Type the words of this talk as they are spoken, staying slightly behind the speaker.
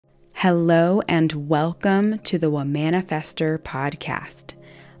Hello and welcome to the Womanifester podcast.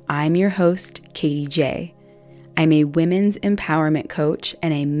 I'm your host, Katie J. I'm a women's empowerment coach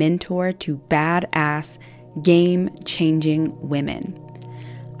and a mentor to badass, game-changing women.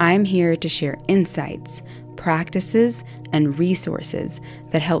 I'm here to share insights, practices, and resources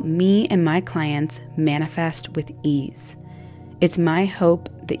that help me and my clients manifest with ease. It's my hope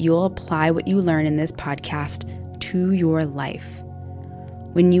that you'll apply what you learn in this podcast to your life.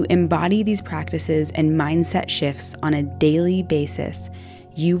 When you embody these practices and mindset shifts on a daily basis,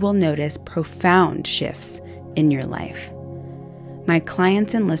 you will notice profound shifts in your life. My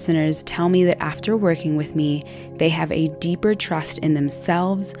clients and listeners tell me that after working with me, they have a deeper trust in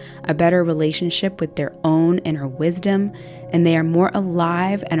themselves, a better relationship with their own inner wisdom, and they are more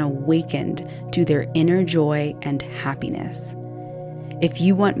alive and awakened to their inner joy and happiness. If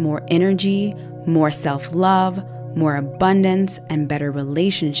you want more energy, more self-love, more abundance, and better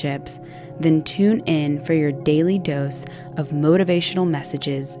relationships, then tune in for your daily dose of motivational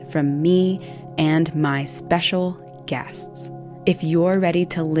messages from me and my special guests. If you're ready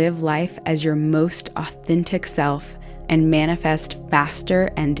to live life as your most authentic self and manifest faster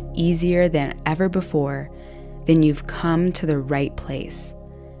and easier than ever before, then you've come to the right place.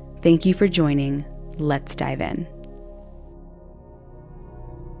 Thank you for joining. Let's dive in.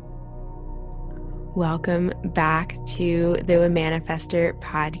 Welcome back to the Womanifester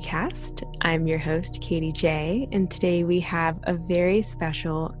podcast. I'm your host, Katie J, and today we have a very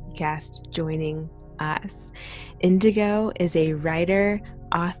special guest joining us. Indigo is a writer,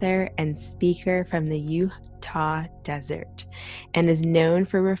 author, and speaker from the Utah desert and is known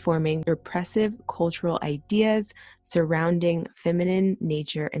for reforming repressive cultural ideas surrounding feminine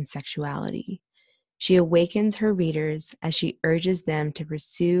nature and sexuality. She awakens her readers as she urges them to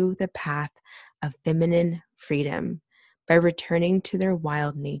pursue the path of feminine freedom by returning to their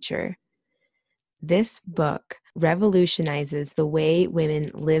wild nature. This book revolutionizes the way women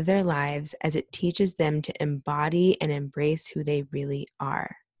live their lives as it teaches them to embody and embrace who they really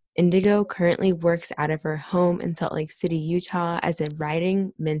are. Indigo currently works out of her home in Salt Lake City, Utah as a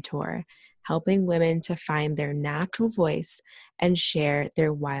writing mentor, helping women to find their natural voice and share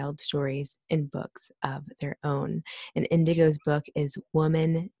their wild stories in books of their own. And Indigo's book is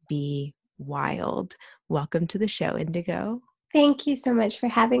Woman Be Wild. Welcome to the show, Indigo. Thank you so much for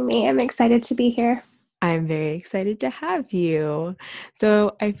having me. I'm excited to be here. I'm very excited to have you.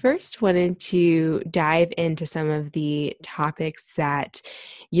 So I first wanted to dive into some of the topics that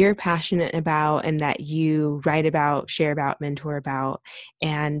you're passionate about and that you write about, share about, mentor about.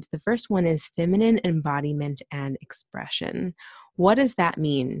 And the first one is feminine embodiment and expression. What does that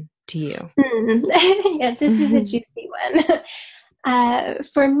mean to you? Yeah, this is a juicy one.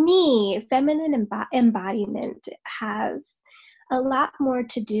 For me, feminine embodiment has a lot more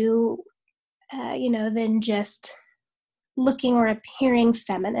to do, than just looking or appearing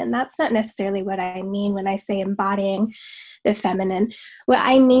feminine. That's not necessarily what I mean when I say embodying the feminine. What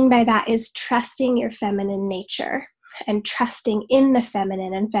I mean by that is trusting your feminine nature and trusting in the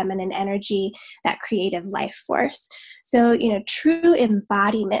feminine and feminine energy, that creative life force. So, true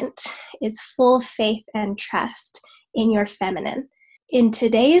embodiment is full faith and trust in your feminine. In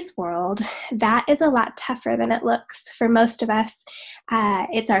today's world, that is a lot tougher than it looks for most of us.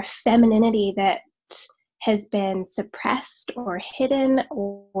 It's our femininity that has been suppressed or hidden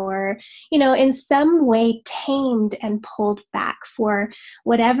or, in some way tamed and pulled back for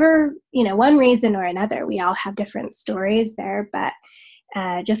whatever, one reason or another. We all have different stories there, but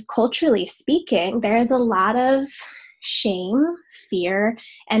just culturally speaking, there is a lot of shame, fear,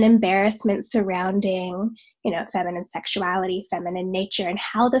 and embarrassment surrounding, feminine sexuality, feminine nature, and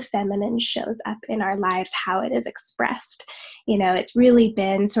how the feminine shows up in our lives, how it is expressed. It's really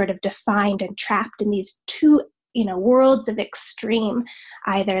been sort of defined and trapped in these two, worlds of extreme,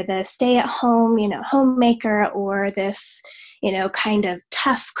 either the stay-at-home, homemaker, or this, kind of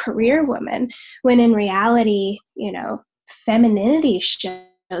tough career woman, when in reality, femininity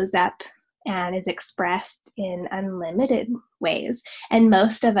shows up and is expressed in unlimited ways. And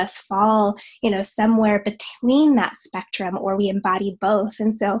most of us fall, somewhere between that spectrum, or we embody both.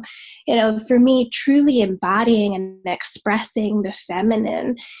 And so, for me, truly embodying and expressing the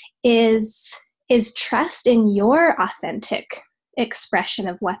feminine is trust in your authentic expression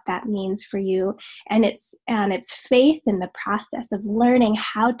of what that means for you, and it's faith in the process of learning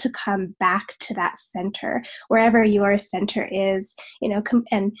how to come back to that center, wherever your center is,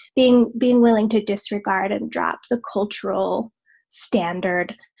 and being willing to disregard and drop the cultural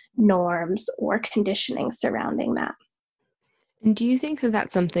standard norms or conditioning surrounding that. And do you think that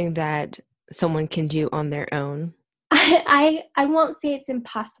that's something that someone can do on their own? I won't say it's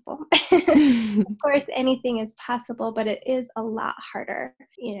impossible. Of course, anything is possible, but it is a lot harder,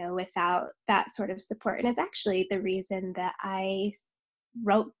 without that sort of support. And it's actually the reason that I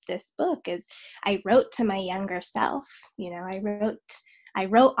wrote this book. Is I wrote to my younger self. I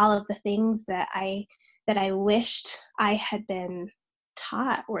wrote all of the things that I wished I had been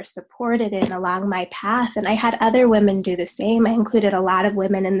taught or supported in along my path. And I had other women do the same. I included a lot of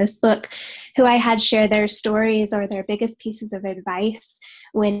women in this book who I had share their stories or their biggest pieces of advice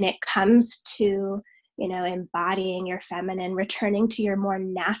when it comes to, embodying your feminine, returning to your more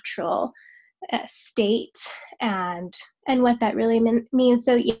natural state, and what that really means.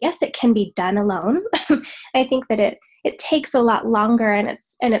 So yes, it can be done alone. I think that it takes a lot longer, and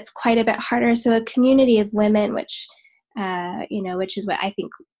it's quite a bit harder. So a community of women, which is what I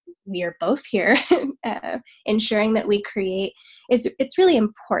think we are both here ensuring that we create, it's really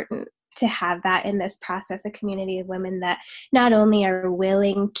important to have that in this process, a community of women that not only are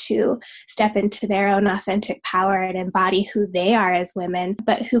willing to step into their own authentic power and embody who they are as women,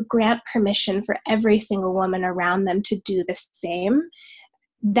 but who grant permission for every single woman around them to do the same.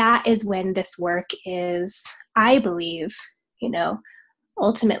 That is when this work is, I believe,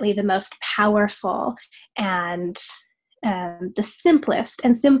 ultimately the most powerful and the simplest.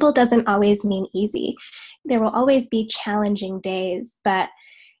 And simple doesn't always mean easy. There will always be challenging days, but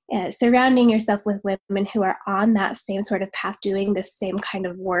surrounding yourself with women who are on that same sort of path, doing the same kind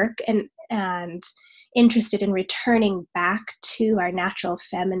of work, and interested in returning back to our natural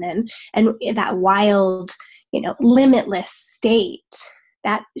feminine and that wild, limitless state,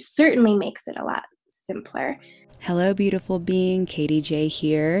 that certainly makes it a lot simpler. Hello, beautiful being. Katie J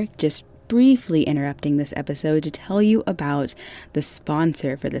here. Just briefly interrupting this episode to tell you about the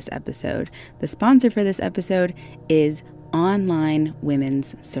sponsor for this episode. The sponsor for this episode is Online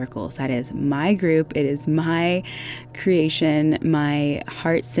Women's Circles. That is my group. It is my creation, my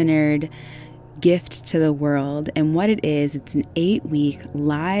heart-centered gift to the world. And what it is, it's an 8-week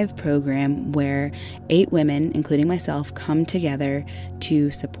live program where 8 women, including myself, come together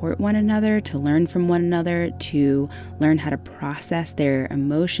to support one another, to learn from one another, to learn how to process their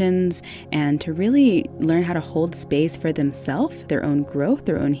emotions, and to really learn how to hold space for themselves, their own growth,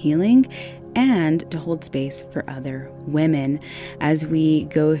 their own healing, and to hold space for other women. As we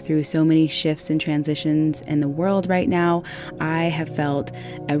go through so many shifts and transitions in the world right now, I have felt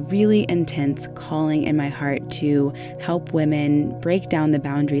a really intense calling in my heart to help women break down the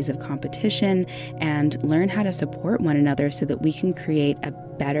boundaries of competition and learn how to support one another so that we can create a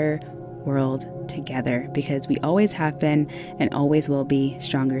better world together, because we always have been and always will be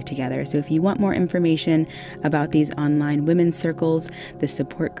stronger together. So if you want more information about these online women's circles, the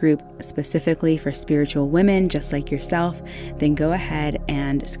support group specifically for spiritual women just like yourself, then go ahead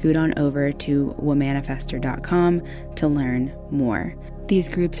and scoot on over to womanifester.com to learn more. These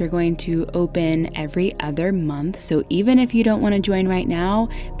groups are going to open every other month, so even if you don't want to join right now,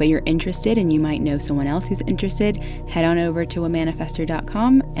 but you're interested and you might know someone else who's interested, head on over to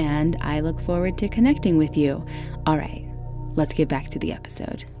womanifester.com, and I look forward to connecting with you. All right, let's get back to the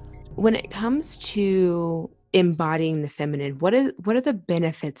episode. When it comes to embodying the feminine, what are the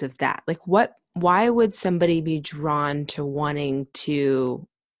benefits of that? Like, why would somebody be drawn to wanting to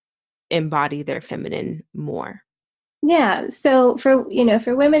embody their feminine more? Yeah. So for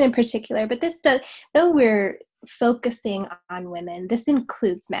women in particular, but this does, though we're focusing on women, this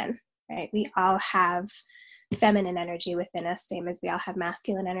includes men, right? We all have feminine energy within us, same as we all have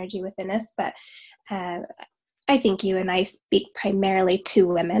masculine energy within us. But I think you and I speak primarily to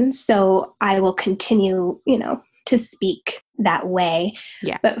women, so I will continue, to speak that way.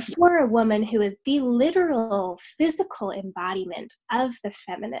 Yeah. But for a woman who is the literal physical embodiment of the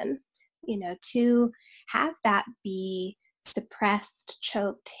feminine, to have that be suppressed,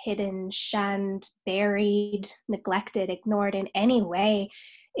 choked, hidden, shunned, buried, neglected, ignored in any way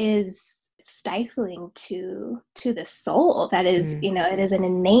is stifling to the soul. That is, it is an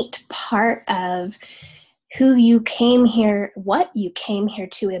innate part of who you came here, what you came here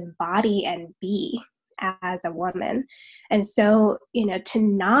to embody and be as a woman. And so, to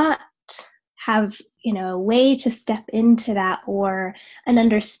not have, a way to step into that, or an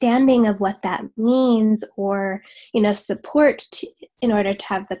understanding of what that means, or, support in order to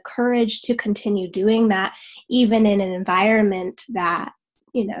have the courage to continue doing that, even in an environment that,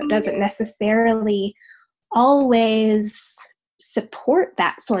 doesn't necessarily always support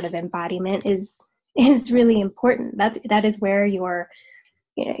that sort of embodiment is really important. That is where your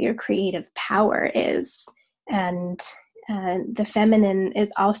creative power is. And the feminine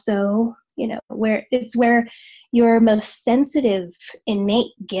is also, where your most sensitive,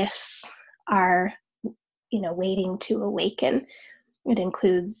 innate gifts are waiting to awaken. It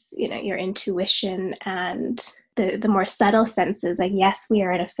includes, your intuition and the more subtle senses. Like, yes, we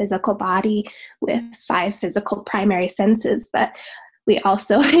are in a physical body with 5 physical primary senses, but we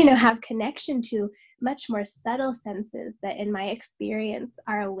also, have connection to much more subtle senses that, in my experience,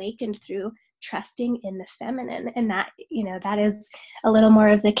 are awakened through trusting in the feminine. And that, that is a little more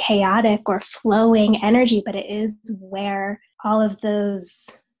of the chaotic or flowing energy, but it is where all of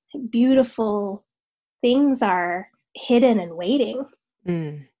those beautiful things are hidden and waiting.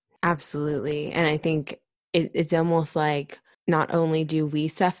 Absolutely. And I think it's almost like not only do we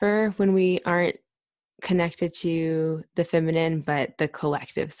suffer when we aren't connected to the feminine, but the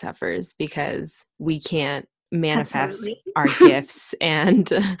collective suffers because we can't manifest our gifts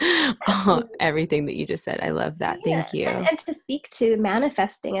and everything that you just said. I love that. Yeah. Thank you. And to speak to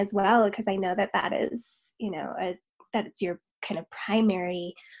manifesting as well, because I know that is, that it's your kind of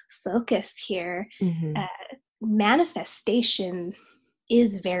primary focus here. Mm-hmm. Manifestation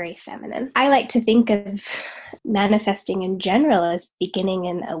is very feminine. I like to think of manifesting in general as beginning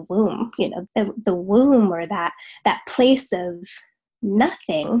in a womb. The womb, or that place of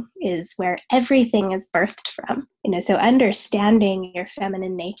nothing, is where everything is birthed from. So understanding your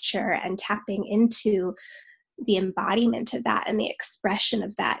feminine nature and tapping into the embodiment of that and the expression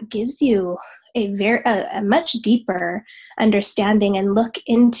of that gives you a much deeper understanding and look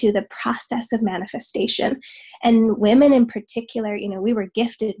into the process of manifestation. And women in particular, we were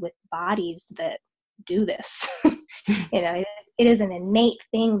gifted with bodies that do this. It is an innate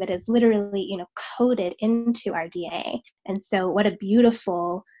thing that is literally, coded into our DNA. And so what a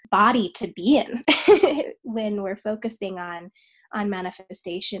beautiful body to be in when we're focusing on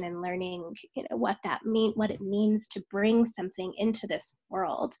manifestation and learning, what it means to bring something into this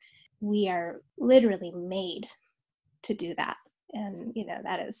world. We are literally made to do that. And,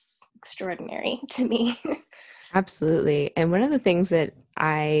 that is extraordinary to me. Absolutely. And one of the things that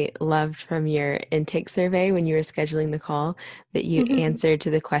I loved from your intake survey when you were scheduling the call, that you mm-hmm. answered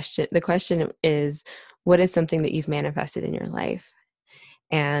to the question is, what is something that you've manifested in your life?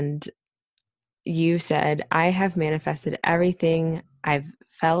 And you said, I have manifested everything I've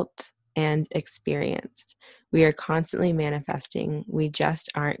felt and experienced. We are constantly manifesting. We just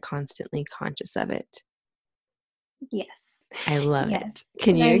aren't constantly conscious of it. Yes. I love it.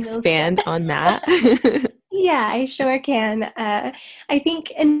 Can you expand on that? Yeah, I sure can. I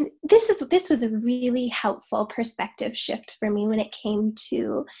think, and this was a really helpful perspective shift for me when it came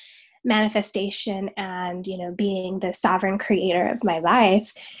to manifestation and, being the sovereign creator of my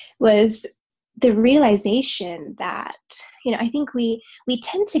life, was the realization that, I think we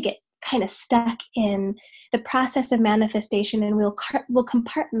tend to get kind of stuck in the process of manifestation, and we'll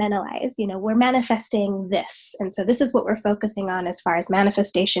compartmentalize, we're manifesting this. And so this is what we're focusing on as far as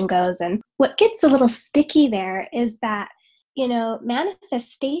manifestation goes. And what gets a little sticky there is that,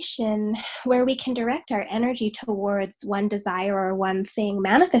 manifestation, where we can direct our energy towards one desire or one thing,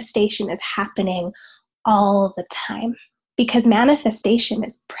 manifestation is happening all the time because manifestation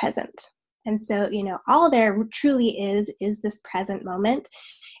is present. And so, all there truly is this present moment.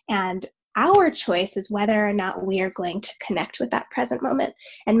 And our choice is whether or not we are going to connect with that present moment.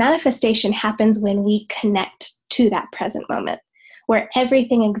 And manifestation happens when we connect to that present moment, where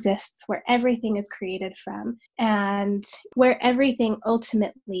everything exists, where everything is created from, and where everything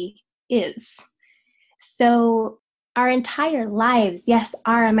ultimately is. So our entire lives, yes,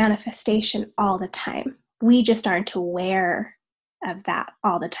 are a manifestation all the time. We just aren't aware of that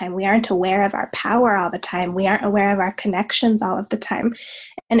all the time. We aren't aware of our power all the time. We aren't aware of our connections all of the time.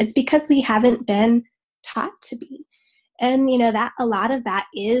 And it's because we haven't been taught to be. And, that a lot of that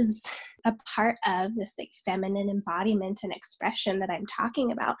is a part of this feminine embodiment and expression that I'm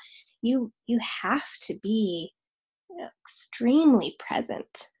talking about. You have to be extremely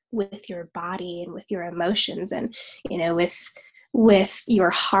present with your body and with your emotions and, with your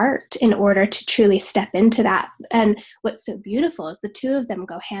heart in order to truly step into that. And what's so beautiful is the two of them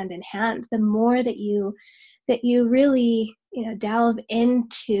go hand in hand. The more that you really, delve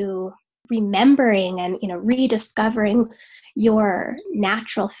into remembering and, rediscovering your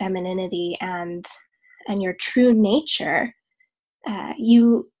natural femininity and your true nature,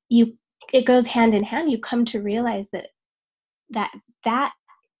 it goes hand in hand. You come to realize that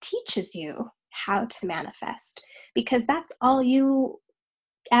teaches you how to manifest, because that's all you,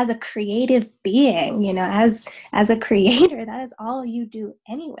 as a creative being, as a creator, that is all you do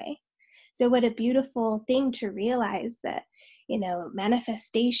anyway. So what a beautiful thing to realize that,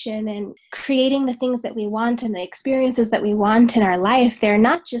 manifestation and creating the things that we want and the experiences that we want in our life, they're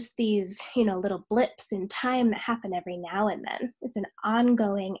not just these, little blips in time that happen every now and then. It's an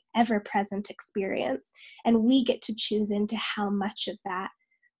ongoing, ever-present experience. And we get to choose into how much of that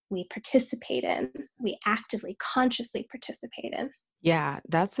we participate in, we actively, consciously participate in. Yeah,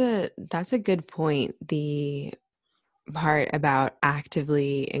 that's a good point. The part about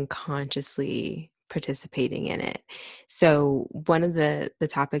actively and consciously participating in it. So one of the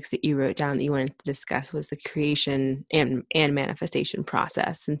topics that you wrote down that you wanted to discuss was the creation and manifestation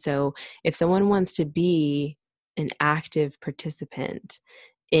process. And so if someone wants to be an active participant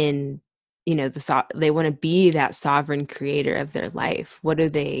in, they want to be that sovereign creator of their life, what do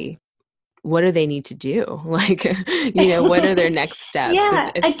they need to do? Like, what are their next steps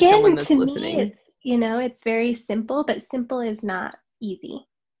Yeah, if someone again, that's to me, listening? it's very simple, but simple is not easy.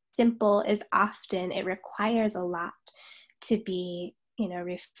 Simple is often, it requires a lot to be,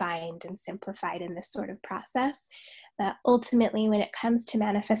 refined and simplified in this sort of process. But ultimately, when it comes to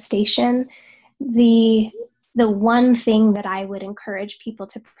manifestation, the one thing that I would encourage people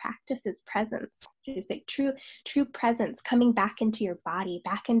to practice is presence. Just like true presence, coming back into your body,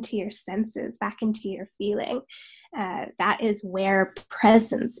 back into your senses, back into your feeling. That is where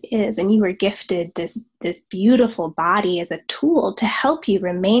presence is. And you were gifted this beautiful body as a tool to help you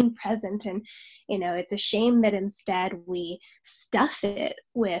remain present. And, it's a shame that instead we stuff it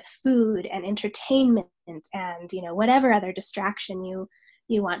with food and entertainment and, whatever other distraction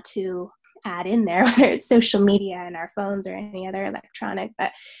you want to add in there, whether it's social media and our phones or any other electronic.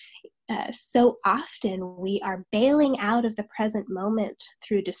 But so often we are bailing out of the present moment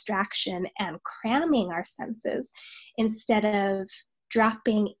through distraction and cramming our senses instead of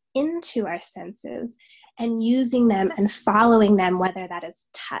dropping into our senses and using them and following them, whether that is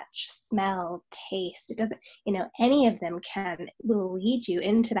touch, smell, taste. It doesn't, any of them will lead you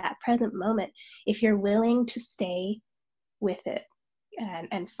into that present moment if you're willing to stay with it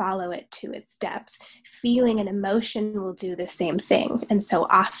and follow it to its depth. Feeling and emotion will do the same thing. And so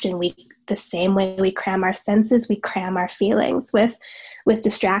often the same way we cram our senses, we cram our feelings with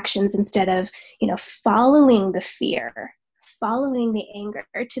distractions instead of, following the fear, following the anger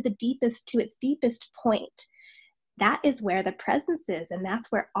to its deepest point. That is where the presence is, and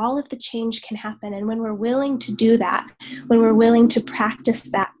that's where all of the change can happen. And when we're willing to do that, when we're willing to practice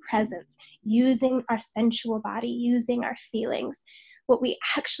that presence, using our sensual body, using our feelings, what we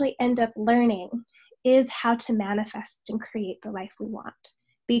actually end up learning is how to manifest and create the life we want.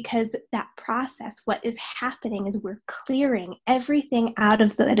 Because that process, what is happening is we're clearing everything out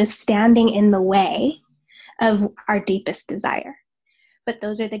of that is standing in the way of our deepest desire. But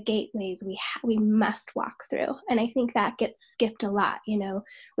those are the gateways we must walk through. And I think that gets skipped a lot,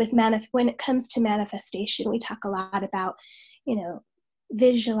 when it comes to manifestation, we talk a lot about,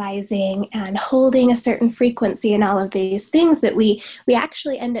 visualizing and holding a certain frequency and all of these things that we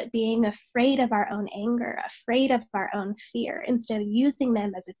actually end up being afraid of our own anger, afraid of our own fear, instead of using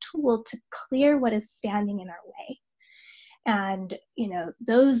them as a tool to clear what is standing in our way. And,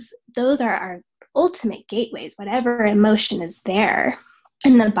 those are our ultimate gateways, whatever emotion is there.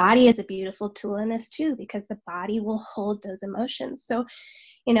 And the body is a beautiful tool in this too, because the body will hold those emotions. So,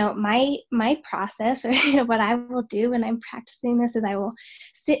 my process, or what I will do when I'm practicing this is I will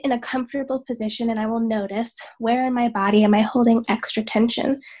sit in a comfortable position and I will notice where in my body am I holding extra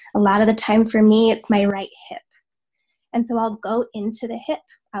tension. A lot of the time for me, it's my right hip. And so I'll go into the hip.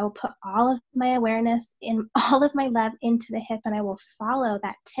 I will put all of my awareness in all of my love into the hip, and I will follow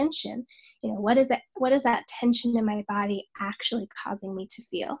that tension. What is that tension in my body actually causing me to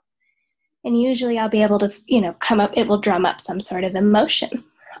feel? And usually I'll be able to, it will drum up some sort of emotion.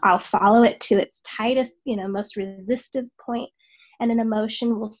 I'll follow it to its tightest, most resistive point, and an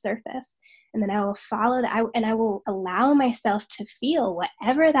emotion will surface. And then I will follow that, and I will allow myself to feel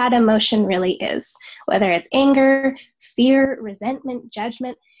whatever that emotion really is, whether it's anger, fear, resentment,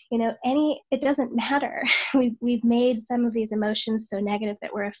 judgment, it doesn't matter. We've made some of these emotions so negative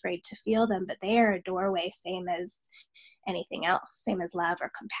that we're afraid to feel them, but they are a doorway, same as anything else, same as love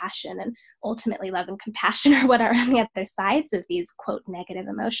or compassion. And ultimately love and compassion are what are on the other sides of these, quote, negative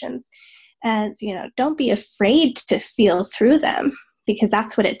emotions. And, don't be afraid to feel through them, because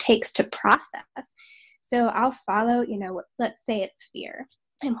that's what it takes to process. So I'll follow, let's say it's fear.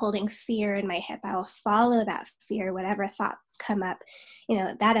 I'm holding fear in my hip. I will follow that fear, whatever thoughts come up.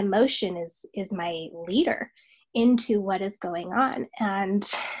 That emotion is my leader into what is going on. And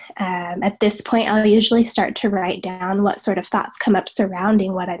At this point, I'll usually start to write down what sort of thoughts come up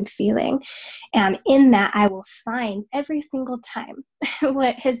surrounding what I'm feeling. And in that, I will find every single time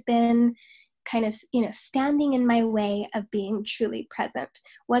what has been kind of, standing in my way of being truly present.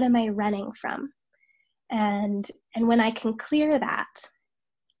 What am I running from? And when I can clear that,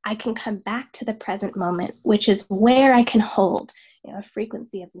 I can come back to the present moment, which is where I can hold, a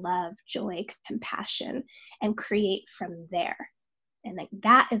frequency of love, joy, compassion, and create from there. And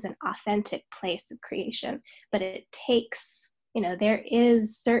that is an authentic place of creation. But it takes, there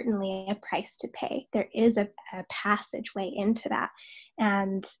is certainly a price to pay. There is a passageway into that.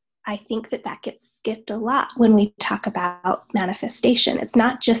 And I think that gets skipped a lot when we talk about manifestation. It's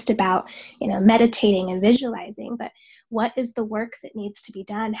not just about, meditating and visualizing, but what is the work that needs to be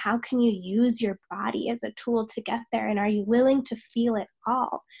done? How can you use your body as a tool to get there? And are you willing to feel it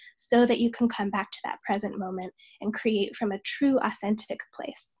all so that you can come back to that present moment and create from a true, authentic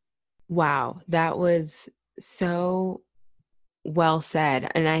place? Wow, that was so well said.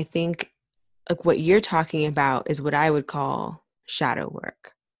 And I think like what you're talking about is what I would call shadow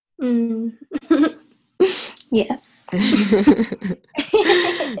work. Mm. Yes.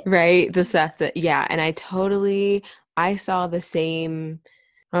 Right? The stuff that, yeah. And I saw the same.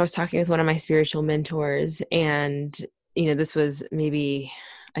 I was talking with one of my spiritual mentors, and, this was maybe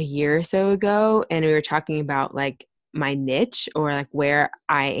a year or so ago. And we were talking about like my niche, or like where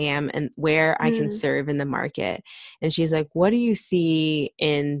I am and where I can serve in the market. And she's like, what do you see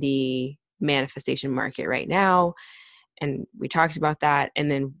in the manifestation market right now? And we talked about that.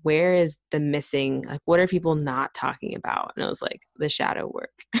 And then where is the missing, like, what are people not talking about? And I was like, the shadow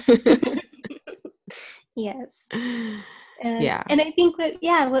work. Yes. Yeah. And I think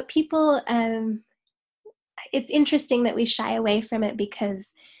what people, it's interesting that we shy away from it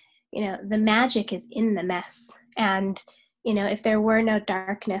because, the magic is in the mess. And, if there were no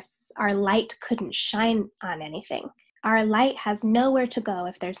darkness, our light couldn't shine on anything. Our light has nowhere to go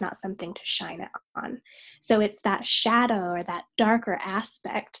if there's not something to shine it on. So it's that shadow or that darker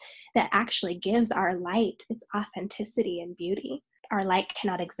aspect that actually gives our light its authenticity and beauty. Our light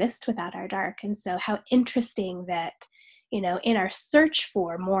cannot exist without our dark. And so how interesting that, in our search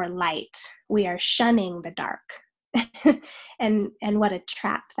for more light, we are shunning the dark. and what a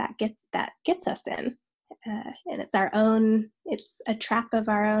trap that gets us in. And it's a trap of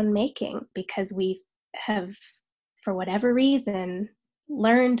our own making, because we have, for whatever reason,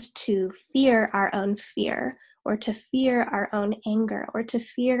 learned to fear our own fear, or to fear our own anger, or to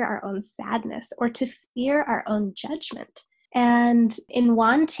fear our own sadness, or to fear our own judgment. And in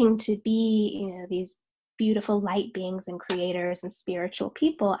wanting to be, these beautiful light beings and creators and spiritual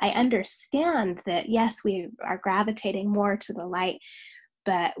people, I understand that, yes, we are gravitating more to the light,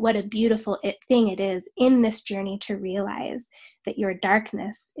 but what a beautiful thing it is in this journey to realize that your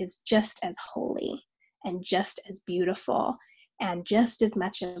darkness is just as holy and just as beautiful and just as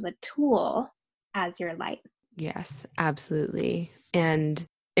much of a tool as your light. Yes, absolutely. And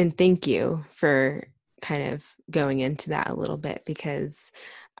thank you for kind of going into that a little bit, because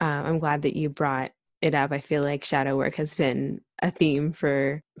I'm glad that you brought it up. I feel like shadow work has been a theme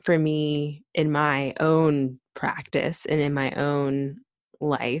for me in my own practice and in my own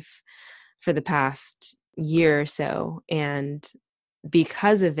life for the past year or so. And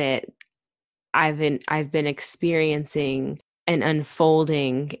because of it, I've been experiencing an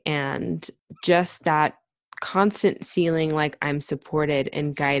unfolding, and just that constant feeling like I'm supported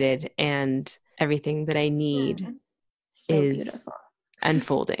and guided, and everything that I need So is beautiful.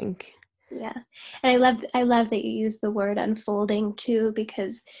 unfolding. Yeah. And I love that you use the word unfolding too,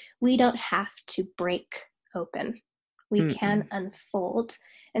 because we don't have to break open. We can unfold.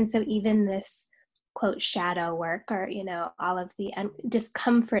 And so even this quote shadow work, or all of the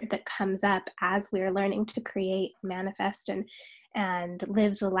discomfort that comes up as we're learning to create, manifest, and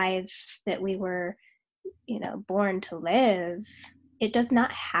live the life that we were born to live, it does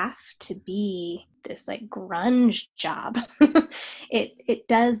not have to be this like grunge job. It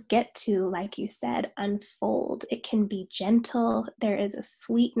does get to, like you said, unfold. It can be gentle. There is a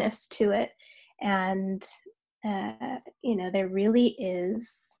sweetness to it. And there really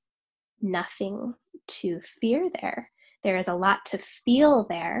is nothing to fear there. There is a lot to feel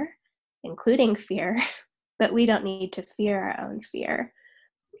there, including fear, but we don't need to fear our own fear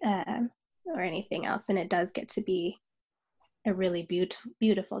or anything else. And it does get to be a really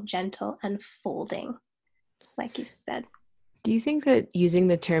beautiful, gentle unfolding, like you said. Do you think that using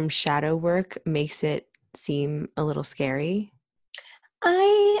the term shadow work makes it seem a little scary?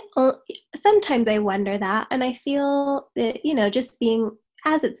 Sometimes I wonder that, and I feel that, just being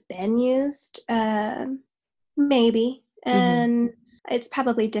as it's been used, maybe. And It's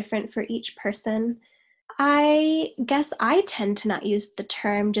probably different for each person. I guess I tend to not use the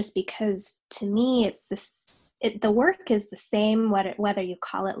term just because to me the work is the same whether you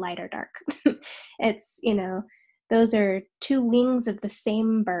call it light or dark. It's, those are two wings of the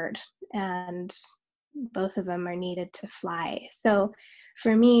same bird, and both of them are needed to fly. So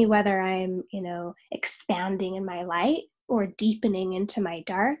for me, whether I'm, expanding in my light or deepening into my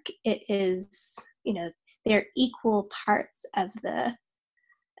dark, it is, they're equal parts of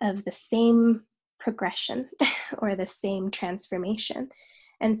the same progression or the same transformation.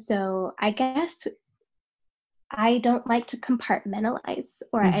 And so I guess I don't like to compartmentalize,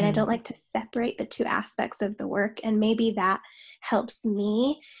 and I don't like to separate the two aspects of the work. And maybe that helps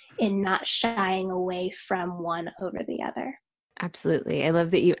me in not shying away from one over the other. Absolutely. I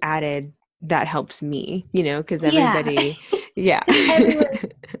love that you added that helps me, because Yeah. everybody, yeah.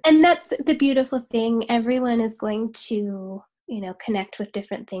 Everyone, and that's the beautiful thing. Everyone is going to, connect with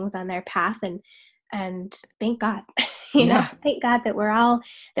different things on their path, and thank God, thank God that we're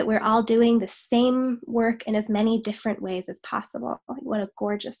all doing the same work in as many different ways as possible. What a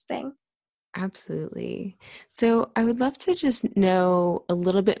gorgeous thing. Absolutely. So I would love to just know a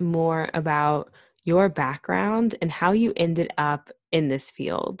little bit more about your background and how you ended up in this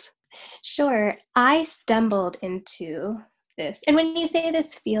field. Sure. I stumbled into this. And when you say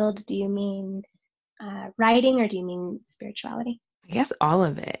this field, do you mean writing, or do you mean spirituality? I guess all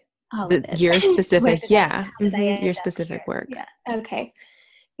of it. All of it. Your specific, How did I your end up specific here? work. Yeah. Okay.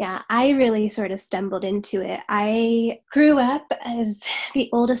 Yeah, I really sort of stumbled into it. I grew up as the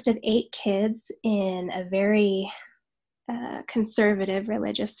oldest of 8 kids in a very conservative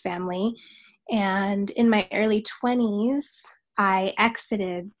religious family. And in my early 20s, I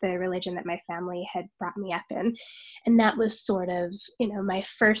exited the religion that my family had brought me up in. And that was sort of, my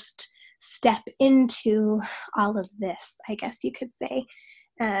first step into all of this, I guess you could say.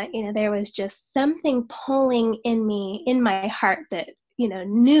 There was just something pulling in me, in my heart, that,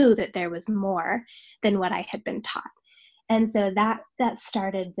 knew that there was more than what I had been taught. And so that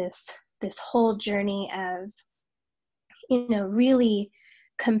started this whole journey of, really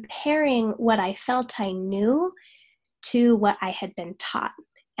comparing what I felt I knew to what I had been taught.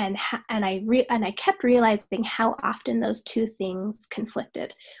 And I kept realizing how often those two things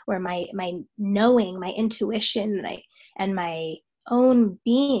conflicted, where my knowing, my intuition, and my own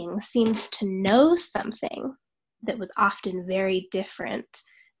being seemed to know something that was often very different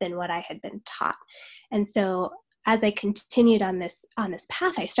than what I had been taught. And so as I continued on this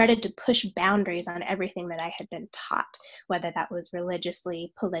path, I started to push boundaries on everything that I had been taught, whether that was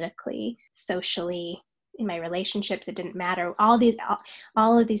religiously, politically, socially, in my relationships. It didn't matter. All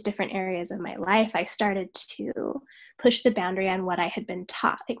of these different areas of my life, I started to push the boundary on what I had been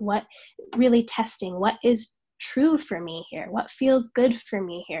taught, like what really testing what is true for me here, what feels good for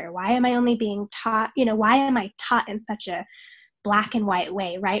me here. Why am I only being taught, why am I taught in such a black and white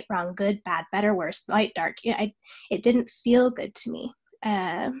way, right, wrong, good, bad, better, worse, light, dark? It didn't feel good to me.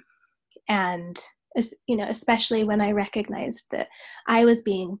 And especially when I recognized that I was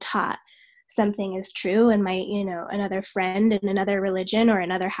being taught something is true, and my, another friend in another religion or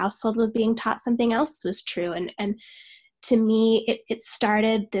another household was being taught something else was true. And to me, it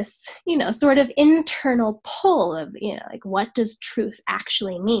started this, sort of internal pull of, like, what does truth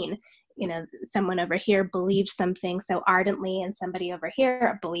actually mean? Someone over here believes something so ardently, and somebody over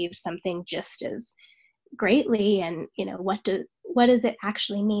here believes something just as greatly. And, what does it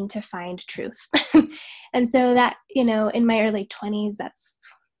actually mean to find truth? And so that, in my early 20s, that's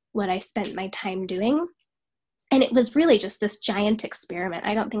what I spent my time doing. And it was really just this giant experiment.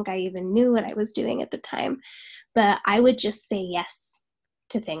 I don't think I even knew what I was doing at the time, but I would just say yes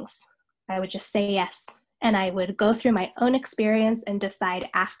to things. I would just say yes. And I would go through my own experience and decide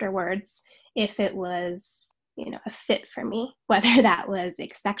afterwards if it was, a fit for me, whether that was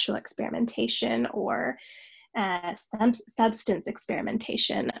sexual experimentation or some substance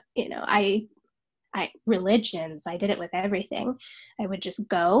experimentation. Religions, I did it with everything. I would just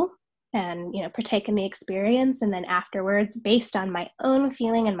go and, partake in the experience. And then afterwards, based on my own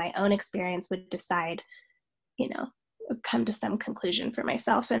feeling and my own experience, would decide, come to some conclusion for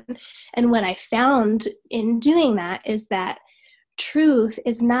myself. And what I found in doing that is that truth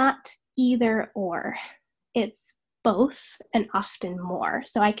is not either or, it's both and often more.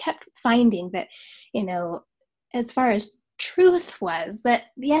 So I kept finding that, as far as truth was, that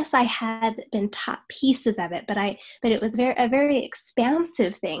yes, I had been taught pieces of it, but it was a very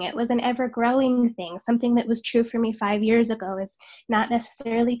expansive thing. It was an ever-growing thing. Something that was true for me 5 years ago is not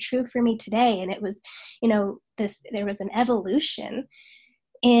necessarily true for me today. And it was, there was an evolution.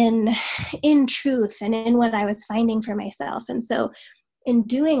 in truth and in what I was finding for myself. And so in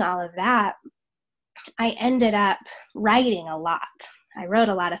doing all of that, I ended up writing a lot. I wrote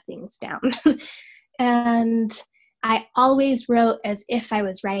a lot of things down. And I always wrote as if I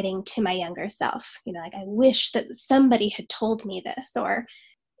was writing to my younger self. Like, I wish that somebody had told me this, or,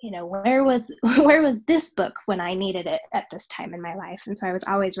 where was this book when I needed it at this time in my life? And so I was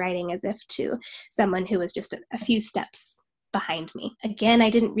always writing as if to someone who was just a few steps behind me. Again, I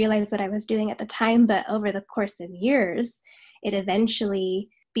didn't realize what I was doing at the time, but over the course of years, it eventually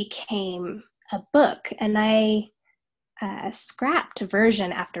became a book. And I scrapped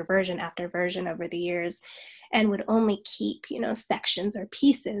version after version after version over the years, and would only keep, sections or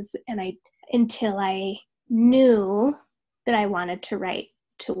pieces, until I knew that I wanted to write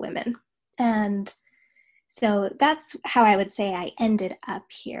to women. And so that's how I would say I ended up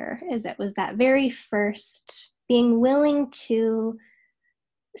here, is it was that very first being willing to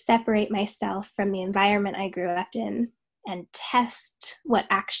separate myself from the environment I grew up in and test what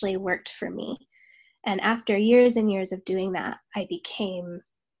actually worked for me. And after years and years of doing that, I became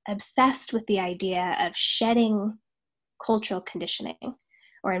obsessed with the idea of shedding cultural conditioning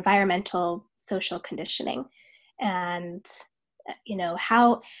or environmental social conditioning. And,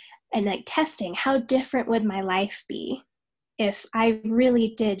 testing how different would my life be if I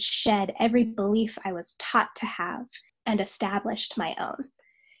really did shed every belief I was taught to have and established my own.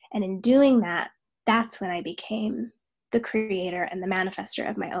 And in doing that, that's when I became the creator and the manifester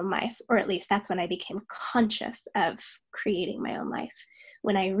of my own life, or at least that's when I became conscious of creating my own life,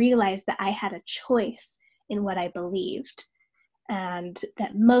 when I realized that I had a choice in what I believed, and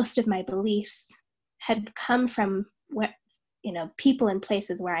that most of my beliefs had come from people and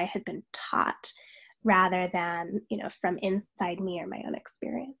places where I had been taught, rather than, from inside me or my own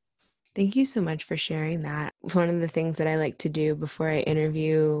experience. Thank you so much for sharing that. One of the things that I like to do before I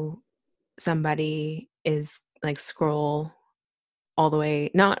interview somebody is like scroll all the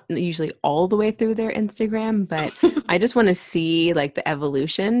way, not usually all the way through their Instagram, but I just want to see like the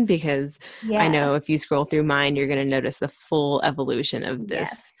evolution, because I know if you scroll through mine, you're going to notice the full evolution of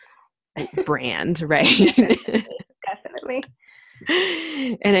this brand, right? Definitely.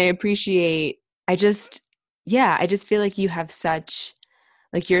 And I just feel like you have such,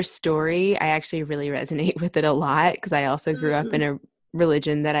 like, your story, I actually really resonate with it a lot, because I also grew up in a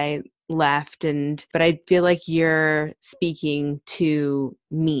religion that I left, but I feel like you're speaking to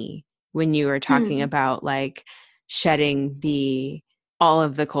me when you were talking about like shedding all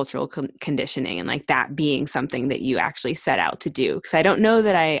of the cultural conditioning, and like that being something that you actually set out to do. Because I don't know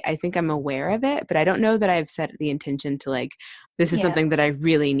that I think I'm aware of it, but I don't know that I've set the intention to like, this is something that I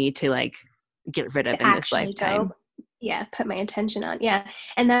really need to like get rid of in this lifetime. Put my attention on.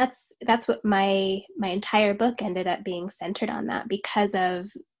 And that's what my entire book ended up being centered on, that because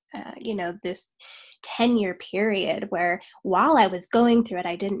of this 10-year period where, while I was going through it,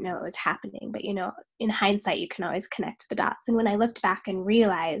 I didn't know it was happening, but in hindsight you can always connect the dots. And when I looked back and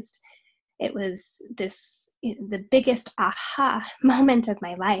realized it was this, the biggest aha moment of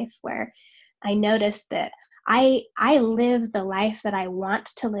my life, where I noticed that I live the life that I want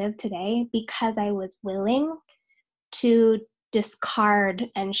to live today because I was willing to discard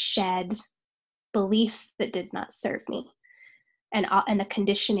and shed beliefs that did not serve me, and the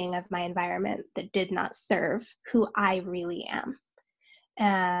conditioning of my environment that did not serve who I really am.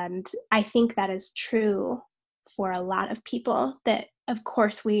 And I think that is true for a lot of people. That, of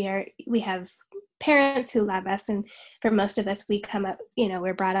course, we have parents who love us, and for most of us, we come up,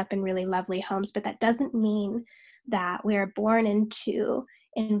 we're brought up in really lovely homes, but that doesn't mean that we are born into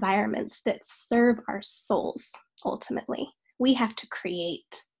environments that serve our souls. Ultimately, we have to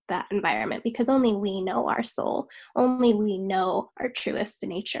create that environment, because only we know our soul, only we know our truest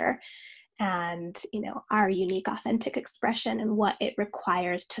nature, and our unique authentic expression, and what it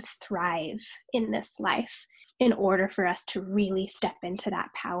requires to thrive in this life. In order for us to really step into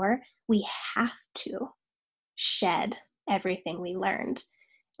that power, we have to shed everything we learned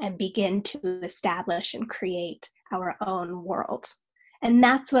and begin to establish and create our own world. And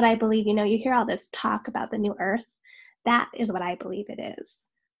that's what I believe. You hear all this talk about the new earth. That is what I believe it is.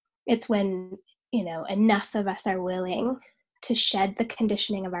 It's when, enough of us are willing to shed the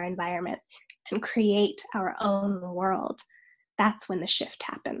conditioning of our environment and create our own world. That's when the shift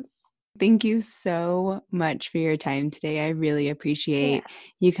happens. Thank you so much for your time today. I really appreciate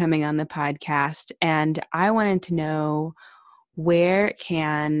you coming on the podcast. And I wanted to know, where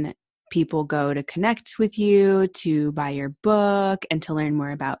can people go to connect with you, to buy your book, and to learn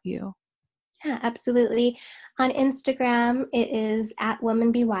more about you? Yeah, absolutely. On Instagram, it is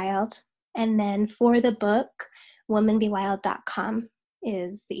 @WomanBeWild. And then for the book, womanbewild.com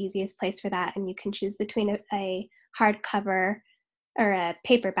is the easiest place for that. And you can choose between a hardcover or a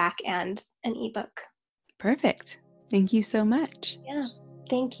paperback and an ebook. Perfect. Thank you so much. Yeah,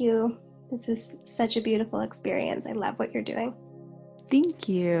 thank you. This was such a beautiful experience. I love what you're doing. Thank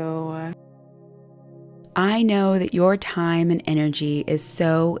you. I know that your time and energy is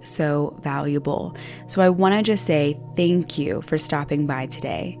so, so valuable. So I want to just say thank you for stopping by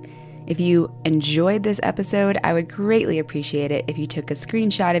today. If you enjoyed this episode, I would greatly appreciate it if you took a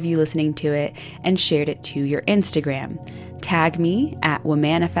screenshot of you listening to it and shared it to your Instagram. Tag me at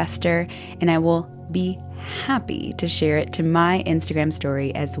Womanifester, and I will be happy to share it to my Instagram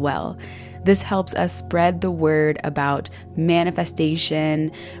story as well. This helps us spread the word about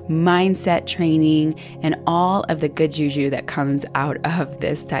manifestation, mindset training, and all of the good juju that comes out of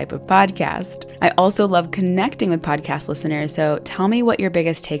this type of podcast. I also love connecting with podcast listeners, so tell me what your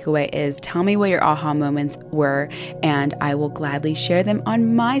biggest takeaway is. Tell me what your aha moments were, and I will gladly share them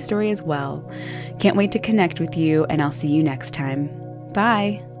on my story as well. Can't wait to connect with you, and I'll see you next time.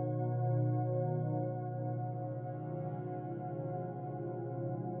 Bye.